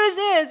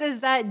news is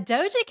that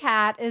Doja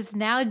Cat is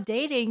now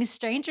dating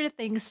Stranger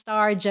Things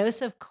star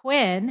Joseph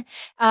Quinn,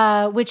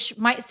 which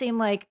might seem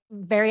like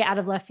very out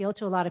of left field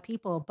to a lot of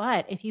people.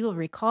 But if you will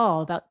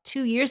recall, about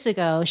 2 years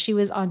ago, she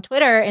was on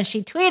Twitter and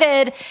she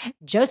tweeted,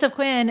 "Joseph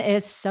Quinn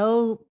is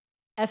so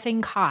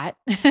effing hot."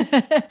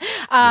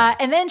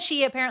 And then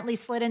she apparently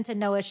slid into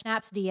Noah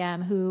Schnapp's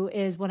DM, who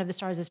is one of the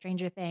stars of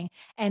Stranger Things,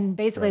 and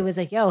basically was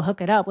like, "Yo,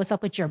 hook it up. What's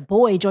up with your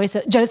boy,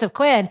 Joseph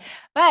Quinn?"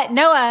 But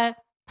Noah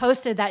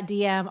posted that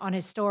DM on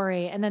his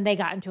story, and then they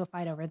got into a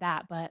fight over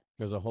that. But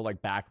there's a whole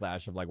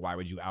backlash of why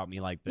would you out me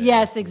like this?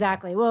 Yes,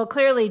 exactly. Well,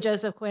 clearly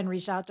Joseph Quinn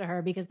reached out to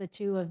her because the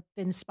two have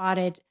been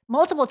spotted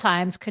multiple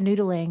times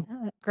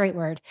canoodling. Great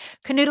word,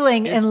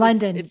 canoodling in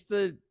London. It's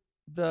the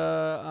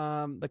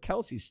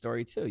Kelsey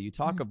story too. You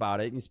talk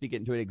about it and you speak it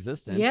into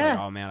existence. Yeah.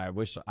 Oh man, I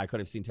wish I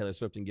could have seen Taylor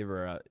Swift and give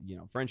her a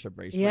friendship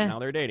bracelet. Yeah. Now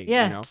they're dating.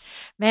 Yeah.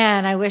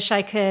 Man, I wish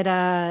I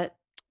could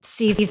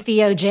see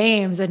Theo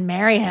James and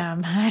marry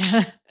him.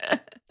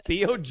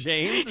 Theo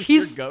James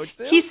is your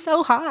go-to? He's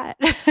so hot.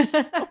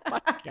 Oh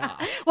my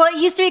God. Well,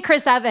 it used to be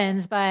Chris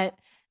Evans, but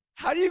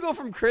how do you go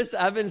from Chris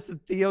Evans to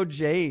Theo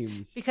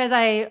James? Because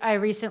I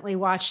recently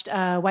watched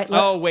White Lotus.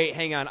 Oh, wait,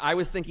 hang on. I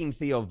was thinking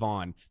Theo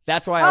Vaughn.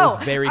 That's why I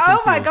was very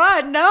confused. Oh my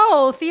God,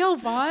 no, Theo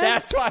Vaughn.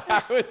 That's why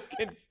I was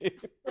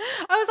confused.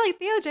 I was like,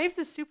 Theo James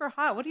is super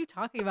hot. What are you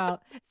talking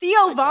about?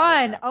 Theo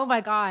Vaughn. Oh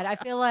my God. I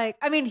feel like,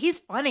 he's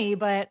funny,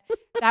 but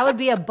that would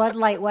be a Bud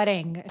Light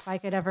wedding if I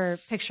could ever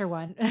picture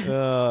one. I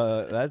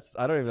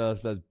don't even know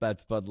if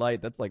that's Bud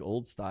Light. That's like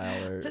old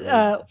style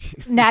or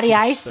Natty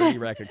Ice. 30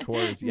 rack of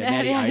course. Yeah,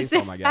 Natty Ice.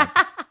 Oh my God.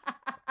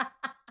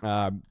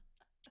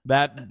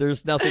 That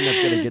there's nothing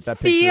that's gonna get that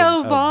picture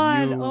Theo of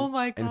Vaughn. You oh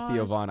my God. and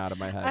Theo Vaughn out of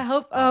my head. I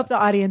hope the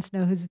audience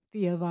knows who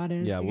Theo Vaughn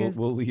is. Yeah,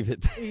 we'll leave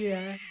it.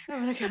 Yeah. Oh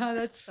my God,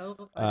 that's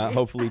so funny.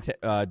 Hopefully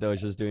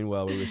Doja's doing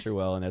well. We wish her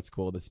well, and that's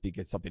cool to speak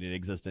as something in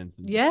existence.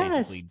 And yes. Just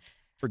basically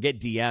forget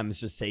DMs.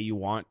 Just say you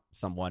want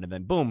someone, and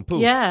then boom,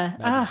 poof. Yeah.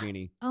 Magic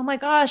genie. Oh my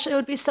gosh, it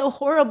would be so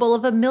horrible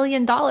if $1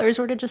 million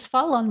were to just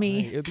fall on me.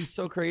 Right. It would be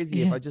so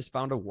crazy if I just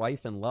found a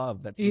wife in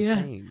love. That's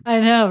insane.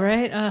 I know,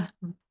 right?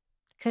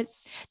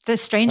 The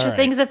stranger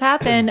things have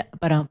happened.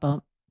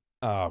 Bump.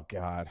 Oh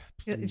God.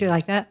 Do you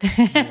like that?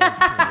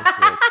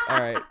 All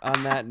right.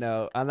 On that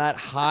note, on that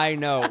high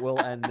note, we'll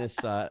end this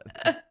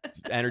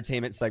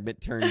entertainment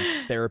segment turns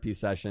therapy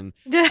session.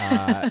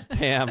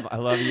 Tam, I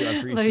love you. I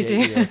appreciate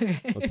you.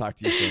 Okay. We'll talk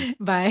to you soon.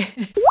 Bye.